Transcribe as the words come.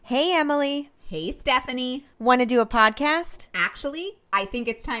Hey, Emily. Hey, Stephanie. Want to do a podcast? Actually, I think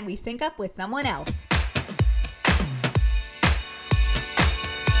it's time we sync up with someone else.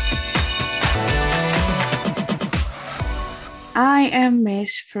 I am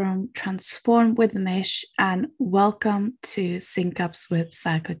Mish from Transform with Mish, and welcome to Sync Ups with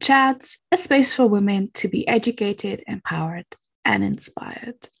Psycho Chats, a space for women to be educated, empowered, and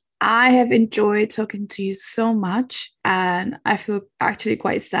inspired. I have enjoyed talking to you so much, and I feel actually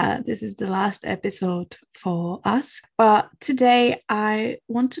quite sad this is the last episode for us. But today I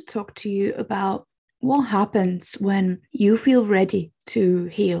want to talk to you about what happens when you feel ready to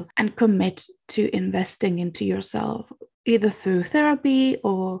heal and commit to investing into yourself, either through therapy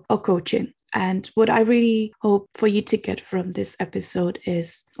or coaching. And what I really hope for you to get from this episode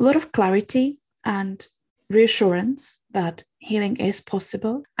is a lot of clarity and reassurance that healing is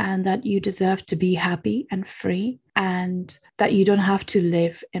possible and that you deserve to be happy and free, and that you don't have to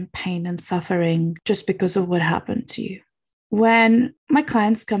live in pain and suffering just because of what happened to you. When my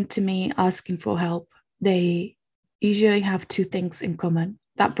clients come to me asking for help, they usually have two things in common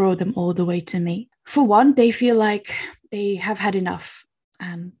that brought them all the way to me. For one, they feel like they have had enough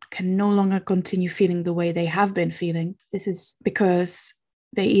and can no longer continue feeling the way they have been feeling. This is because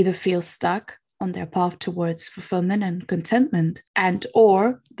they either feel stuck on their path towards fulfillment and contentment,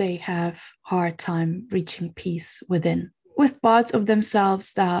 or they have hard time reaching peace within, with parts of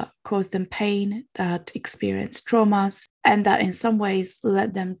themselves that cause them pain, that experience traumas, and that in some ways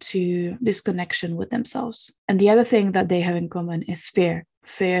led them to disconnection with themselves. And the other thing that they have in common is fear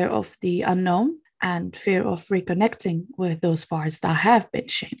of the unknown, and fear of reconnecting with those parts that have been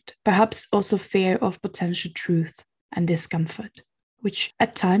shamed. Perhaps also fear of potential truth and discomfort, which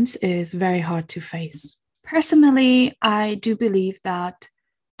at times is very hard to face. Personally, I do believe that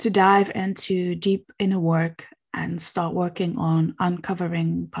to dive into deep inner work and start working on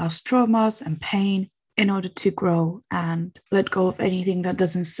uncovering past traumas and pain in order to grow and let go of anything that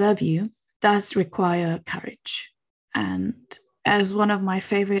doesn't serve you does require courage. And as one of my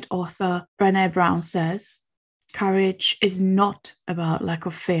favorite author, Brené Brown, says, courage is not about lack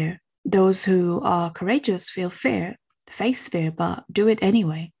of fear. Those who are courageous face fear, but do it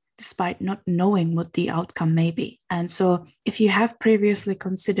anyway, despite not knowing what the outcome may be. And so if you have previously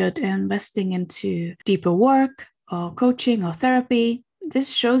considered investing into deeper work or coaching or therapy, this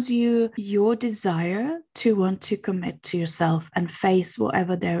shows you your desire to want to commit to yourself and face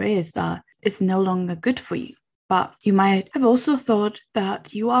whatever there is that is no longer good for you. But you might have also thought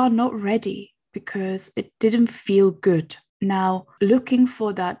that you are not ready because it didn't feel good. Now, looking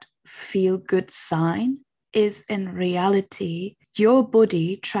for that feel good sign is in reality your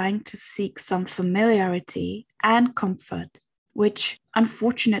body trying to seek some familiarity and comfort, which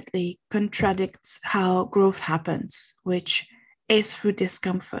unfortunately contradicts how growth happens, which is through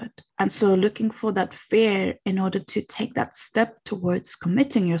discomfort. And so looking for that fear in order to take that step towards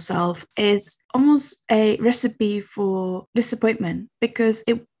committing yourself is almost a recipe for disappointment, because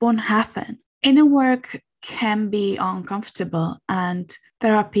it won't happen. Inner work can be uncomfortable and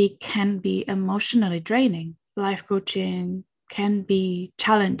therapy can be emotionally draining. Life coaching can be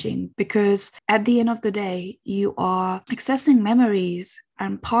challenging because at the end of the day, you are accessing memories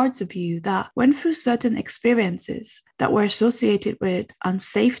and parts of you that went through certain experiences that were associated with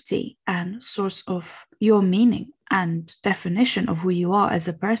unsafety and source of your meaning and definition of who you are as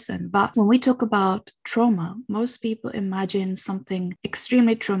a person. But when we talk about trauma, most people imagine something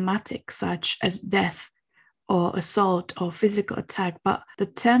extremely traumatic, such as death or assault or physical attack. But the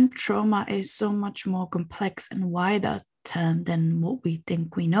term trauma is so much more complex and wider term than what we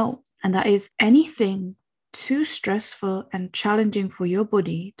think we know. And that is anything too stressful and challenging for your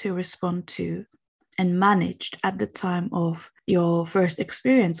body to respond to and managed at the time of your first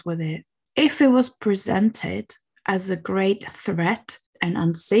experience with it. If it was presented as a great threat and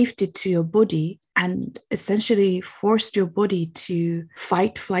unsafety to your body and essentially forced your body to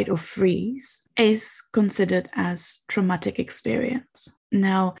fight, flight, or freeze, is considered as traumatic experience.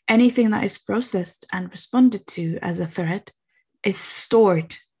 Now, anything that is processed and responded to as a threat is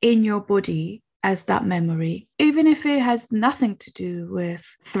stored in your body as that memory, even if it has nothing to do with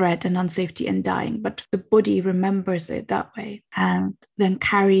threat and unsafety and dying, but the body remembers it that way and then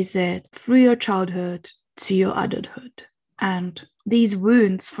carries it through your childhood to your adulthood. And these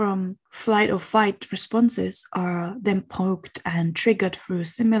wounds from flight or fight responses are then poked and triggered through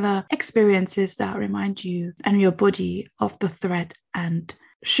similar experiences that remind you and your body of the threat and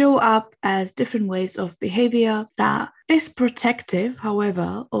show up as different ways of behavior that is protective,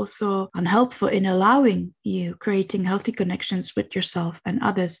 however, also unhelpful in allowing you creating healthy connections with yourself and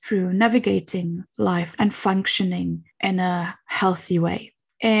others through navigating life and functioning in a healthy way.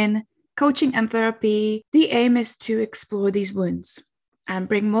 In coaching and therapy, the aim is to explore these wounds and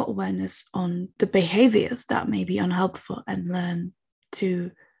bring more awareness on the behaviors that may be unhelpful and learn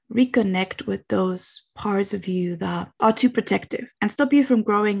to reconnect with those parts of you that are too protective and stop you from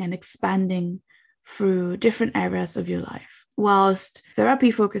growing and expanding through different areas of your life. Whilst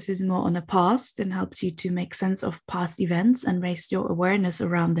therapy focuses more on the past and helps you to make sense of past events and raise your awareness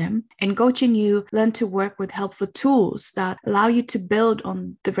around them, in coaching you learn to work with helpful tools that allow you to build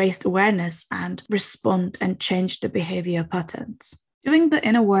on the raised awareness and respond and change the behavior patterns. Doing the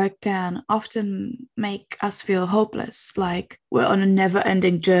inner work can often make us feel hopeless, like we're on a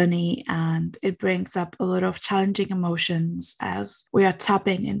never-ending journey, and it brings up a lot of challenging emotions as we are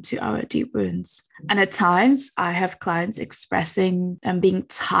tapping into our deep wounds. And at times, I have clients expressing them being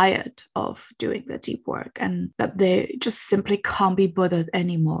tired of doing the deep work and that they just simply can't be bothered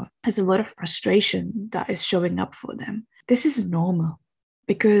anymore. There's a lot of frustration that is showing up for them. This is normal.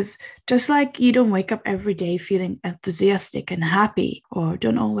 Because just like you don't wake up every day feeling enthusiastic and happy, or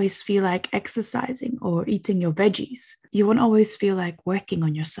don't always feel like exercising or eating your veggies, you won't always feel like working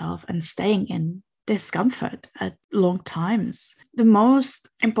on yourself and staying in discomfort at long times. The most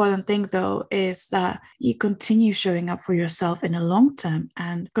important thing, though, is that you continue showing up for yourself in the long term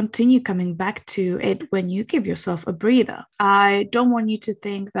and continue coming back to it when you give yourself a breather. I don't want you to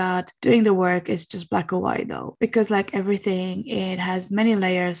think that doing the work is just black or white, though, because like everything, it has many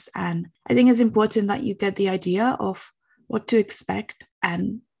layers. And I think it's important that you get the idea of what to expect,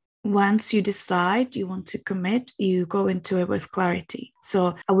 and once you decide you want to commit, you go into it with clarity.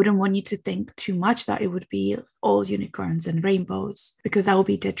 So I wouldn't want you to think too much that it would be all unicorns and rainbows, because that will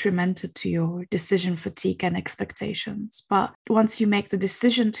be detrimental to your decision fatigue and expectations. But once you make the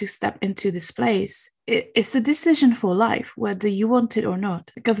decision to step into this place, it's a decision for life, whether you want it or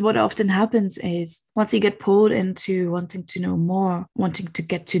not. Because what often happens is once you get pulled into wanting to know more, wanting to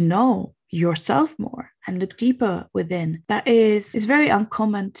get to know yourself more and look deeper within, that is very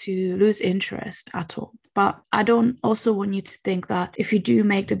uncommon to lose interest at all. But I don't also want you to think that if you do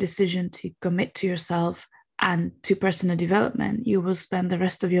make the decision to commit to yourself and to personal development, you will spend the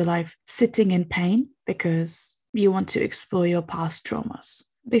rest of your life sitting in pain because you want to explore your past traumas.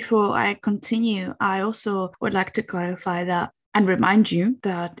 Before I continue, I also would like to clarify that and remind you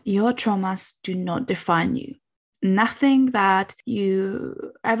that your traumas do not define you. Nothing that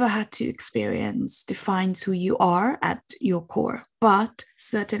you ever had to experience defines who you are at your core, but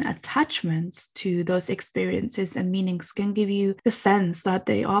certain attachments to those experiences and meanings can give you the sense that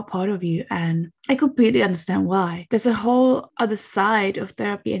they are part of you. And I completely understand why. There's a whole other side of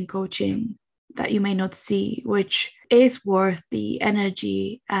therapy and coaching that you may not see, which is worth the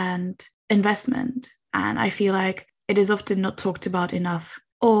energy and investment. And I feel like it is often not talked about enough.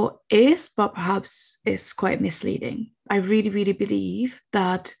 Or is, but perhaps is quite misleading. I really, really believe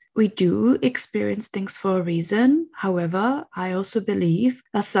that we do experience things for a reason. However, I also believe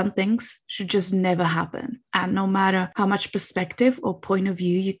that some things should just never happen. And no matter how much perspective or point of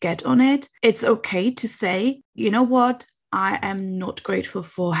view you get on it, it's okay to say, you know what? I am not grateful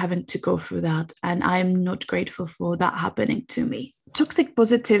for having to go through that. And I am not grateful for that happening to me. Toxic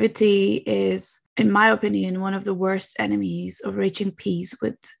positivity is, in my opinion, one of the worst enemies of reaching peace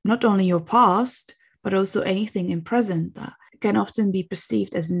with not only your past, but also anything in present that can often be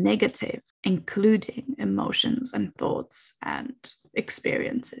perceived as negative, including emotions and thoughts and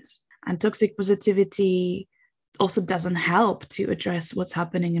experiences. And toxic positivity also doesn't help to address what's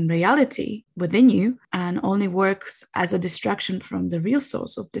happening in reality within you, and only works as a distraction from the real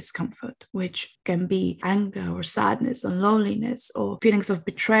source of discomfort, which can be anger or sadness or loneliness or feelings of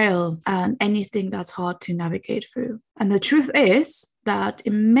betrayal and anything that's hard to navigate through. And the truth is that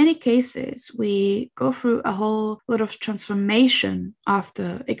in many cases, we go through a whole lot of transformation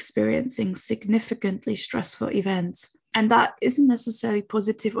after experiencing significantly stressful events. And that isn't necessarily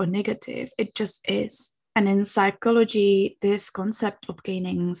positive or negative, it just is. And in psychology, this concept of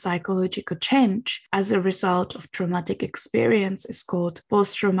gaining psychological change as a result of traumatic experience is called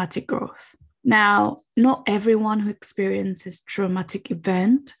post-traumatic growth. Now, not everyone who experiences traumatic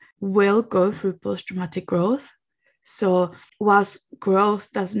event will go through post-traumatic growth. So whilst growth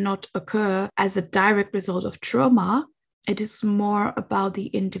does not occur as a direct result of trauma, it is more about the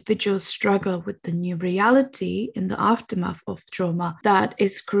individual's struggle with the new reality in the aftermath of trauma that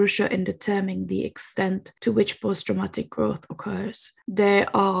is crucial in determining the extent to which post-traumatic growth occurs. There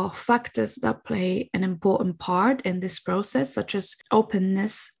are factors that play an important part in this process, such as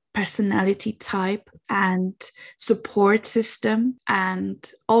openness, personality type, and support system,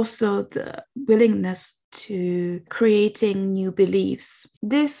 and also the willingness to creating new beliefs.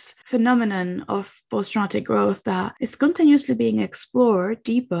 This phenomenon of post-traumatic growth that is continuously being explored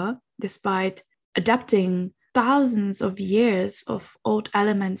deeper despite adapting thousands of years of old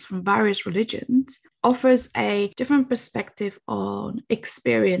elements from various religions offers a different perspective on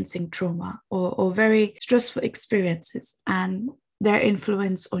experiencing trauma or very stressful experiences and their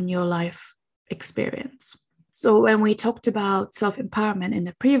influence on your life experience. So when we talked about self-empowerment in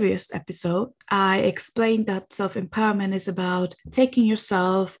the previous episode, I explained that self-empowerment is about taking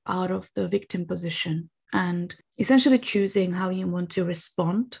yourself out of the victim position and essentially choosing how you want to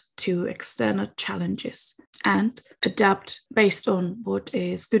respond to external challenges and adapt based on what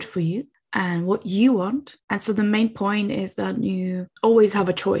is good for you and what you want. And so the main point is that you always have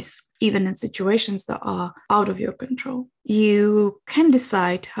a choice, even in situations that are out of your control. You can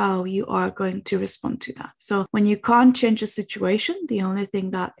decide how you are going to respond to that. So when you can't change a situation, the only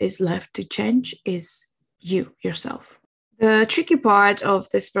thing that is left to change is you, yourself. The tricky part of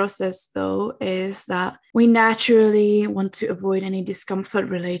this process, though, is that we naturally want to avoid any discomfort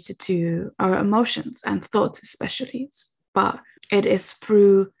related to our emotions and thoughts, especially. But it is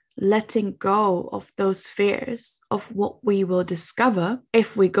through letting go of those fears of what we will discover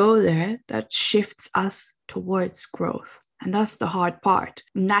if we go there that shifts us towards growth. And that's the hard part.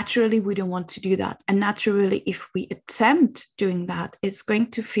 Naturally, we don't want to do that. And naturally, if we attempt doing that, it's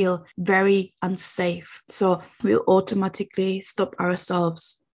going to feel very unsafe. So we'll automatically stop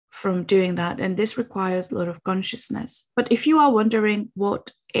ourselves from doing that. And this requires a lot of consciousness. But if you are wondering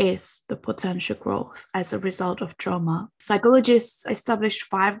what is the potential growth as a result of trauma, psychologists established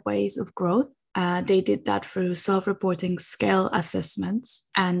 5 ways of growth. They did that through self-reporting scale assessments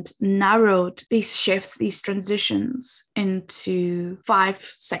and narrowed these shifts, these transitions into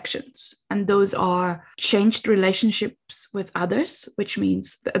 5 sections. And those are changed relationships with others, which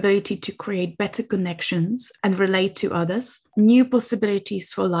means the ability to create better connections and relate to others. New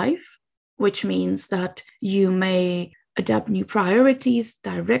possibilities for life, which means that you may adapt new priorities,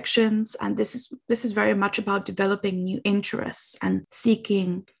 directions, and this is very much about developing new interests and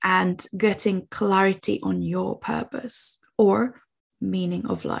seeking and getting clarity on your purpose or meaning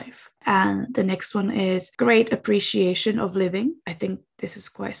of life. And the next one is great appreciation of living. I think this is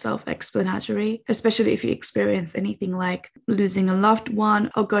quite self-explanatory, especially if you experience anything like losing a loved one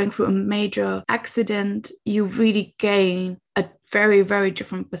or going through a major accident. You really gain a very, very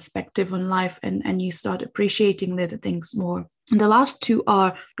different perspective on life and you start appreciating little things more. And the last 2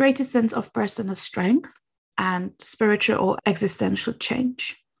 are greater sense of personal strength and spiritual or existential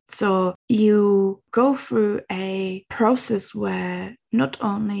change. So you go through a process where not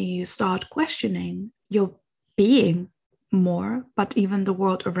only you start questioning your being more, but even the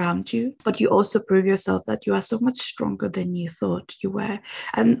world around you, but you also prove yourself that you are so much stronger than you thought you were.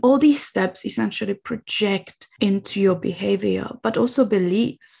 And all these steps essentially project into your behavior, but also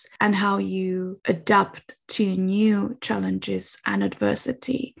beliefs and how you adapt to new challenges and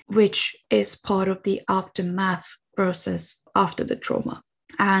adversity, which is part of the aftermath process after the trauma.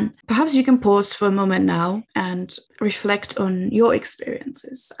 And perhaps you can pause for a moment now and reflect on your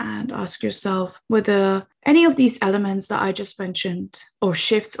experiences and ask yourself whether any of these elements that I just mentioned, or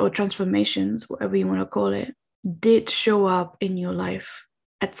shifts or transformations, whatever you want to call it, did show up in your life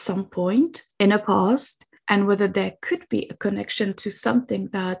at some point in the past, and whether there could be a connection to something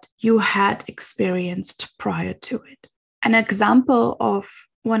that you had experienced prior to it. An example of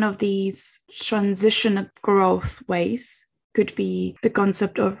one of these transitional growth ways could be the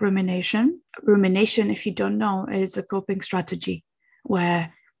concept of rumination. Rumination, if you don't know, is a coping strategy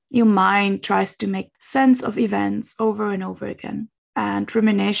where your mind tries to make sense of events over and over again. And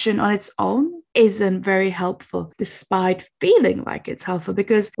rumination on its own isn't very helpful, despite feeling like it's helpful,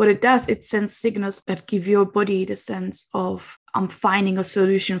 because what it does, it sends signals that give your body the sense of, I'm finding a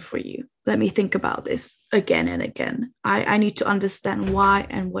solution for you. Let me think about this again and again. I need to understand why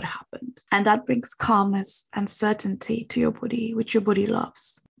and what happened. And that brings calmness and certainty to your body, which your body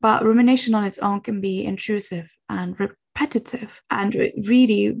loves. But rumination on its own can be intrusive and repetitive, and it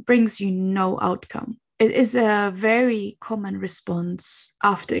really brings you no outcome. It is a very common response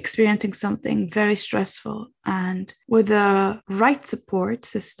after experiencing something very stressful, and with the right support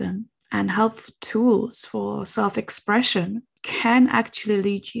system and helpful tools for self-expression can actually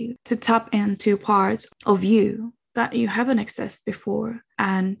lead you to tap into parts of you that you haven't accessed before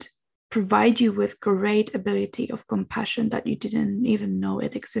and provide you with great ability of compassion that you didn't even know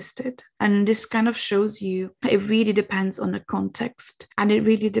it existed. And this kind of shows you it really depends on the context, and it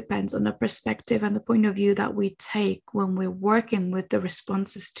really depends on the perspective and the point of view that we take when we're working with the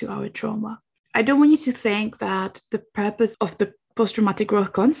responses to our trauma. I don't want you to think that the purpose of the post-traumatic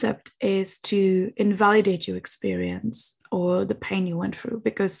growth concept is to invalidate your experience or the pain you went through,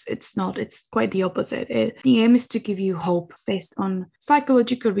 because it's not, it's quite the opposite. The aim is to give you hope based on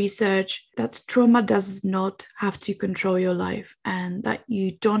psychological research that trauma does not have to control your life and that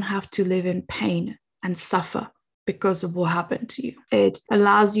you don't have to live in pain and suffer because of what happened to you. It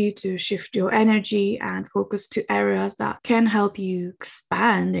allows you to shift your energy and focus to areas that can help you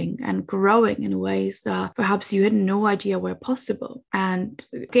expanding and growing in ways that perhaps you had no idea were possible, and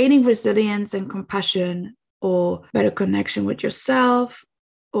gaining resilience and compassion or better connection with yourself,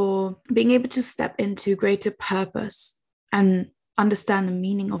 or being able to step into greater purpose and understand the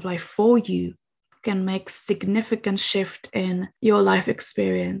meaning of life for you can make significant shift in your life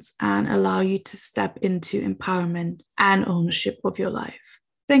experience and allow you to step into empowerment and ownership of your life.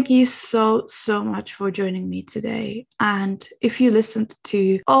 Thank you so much for joining me today. And if you listened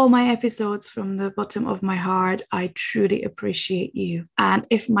to all my episodes from the bottom of my heart, I truly appreciate you. And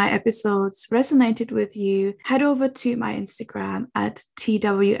if my episodes resonated with you, head over to my Instagram at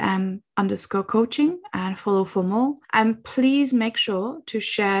TWM_coaching and follow for more. And please make sure to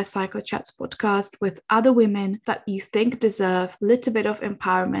share Psychochats podcast with other women that you think deserve a little bit of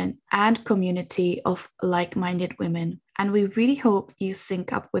empowerment and community of like-minded women. And we really hope you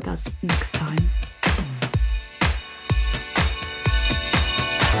sync up with us next time.